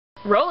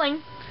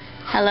Rolling.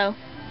 Hello.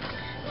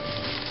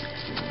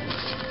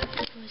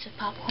 Is it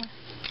popcorn?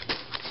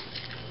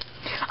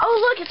 Oh,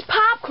 look, it's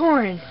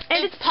popcorn.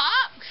 And it's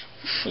popped.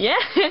 Yeah,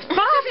 it's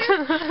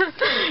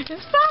popped.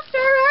 It's popped,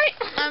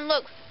 alright.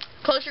 Look,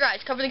 close your eyes.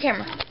 Cover the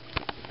camera.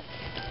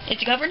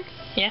 Is it covered?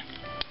 Yeah.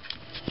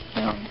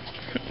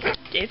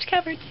 It's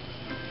covered.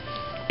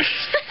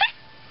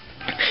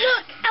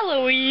 Look,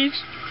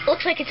 Eloise.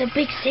 looks like it's a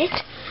big sit.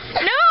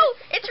 No,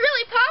 it's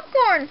really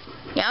popcorn.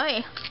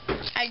 Yummy.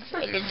 I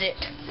excited it.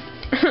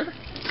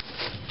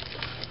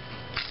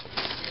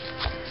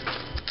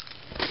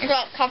 You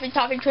got coffee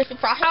topping twisted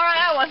frosting? Alright,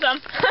 I want some.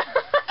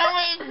 Oh,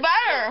 it's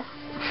better.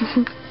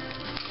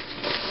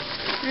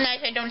 Nice,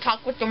 I don't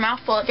talk with your mouth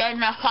full. It doesn't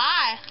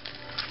fly.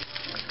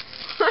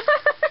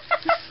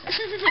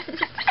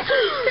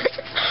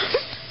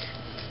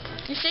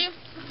 You see?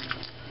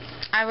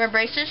 I wear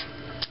braces.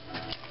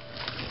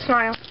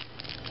 Smile.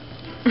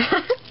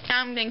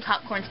 Now I'm getting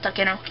popcorn stuck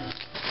in them.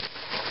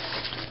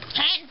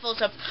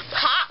 Handfuls of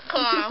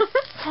popcorn.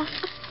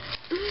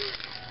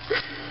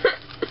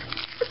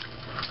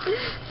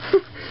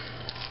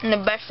 And the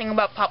best thing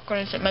about popcorn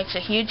is it makes a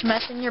huge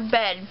mess in your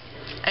bed.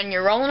 And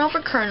you're rolling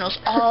over kernels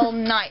all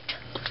night.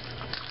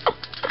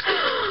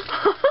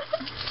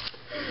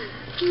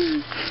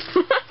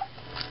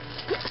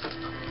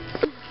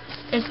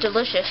 It's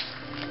delicious.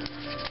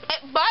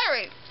 It's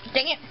buttery.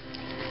 Dang it.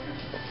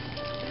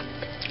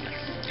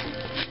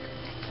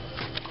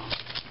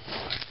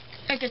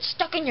 It gets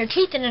stuck in your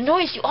teeth and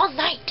annoys you all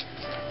night.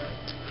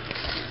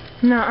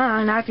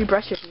 Nuh-uh, not if you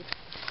brush your teeth.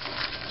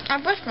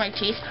 I brushed my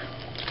teeth.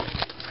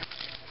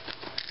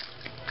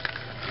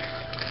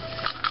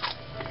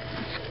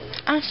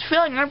 It's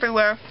feeling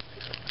everywhere.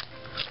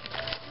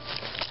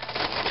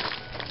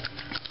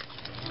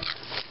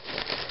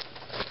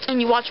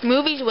 And you watch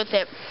movies with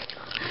it.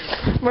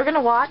 We're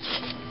gonna watch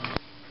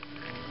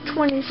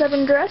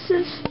 27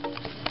 Dresses.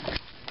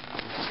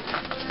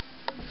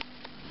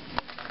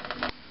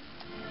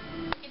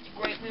 It's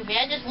a great movie.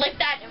 I just licked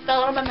that and it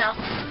fell out of my mouth.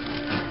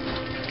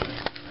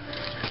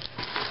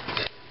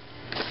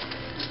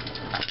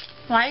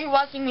 Why are you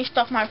watching me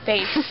stuff my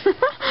face?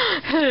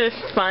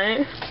 It's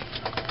fun.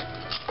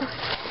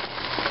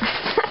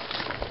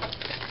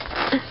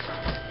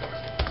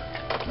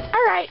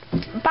 Alright,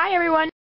 bye everyone.